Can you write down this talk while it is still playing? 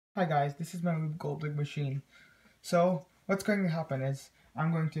Hi guys, this is my Rube Goldberg Machine. So, what's going to happen is,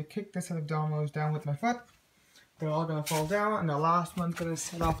 I'm going to kick this set of dominoes down with my foot. They're all going to fall down, and the last one's going to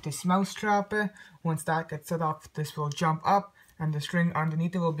set off this mouse trapper. Once that gets set off, this will jump up, and the string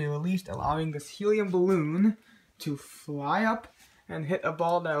underneath it will be released, allowing this helium balloon to fly up and hit a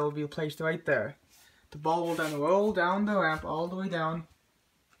ball that will be placed right there. The ball will then roll down the ramp all the way down,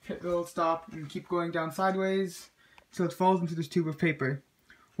 hit the little stop, and keep going down sideways, so it falls into this tube of paper.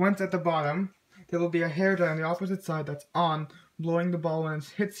 Once at the bottom, there will be a hair dryer on the opposite side that's on, blowing the ball when it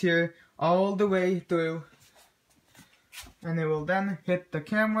hits here all the way through. And it will then hit the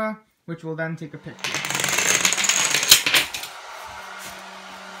camera, which will then take a picture.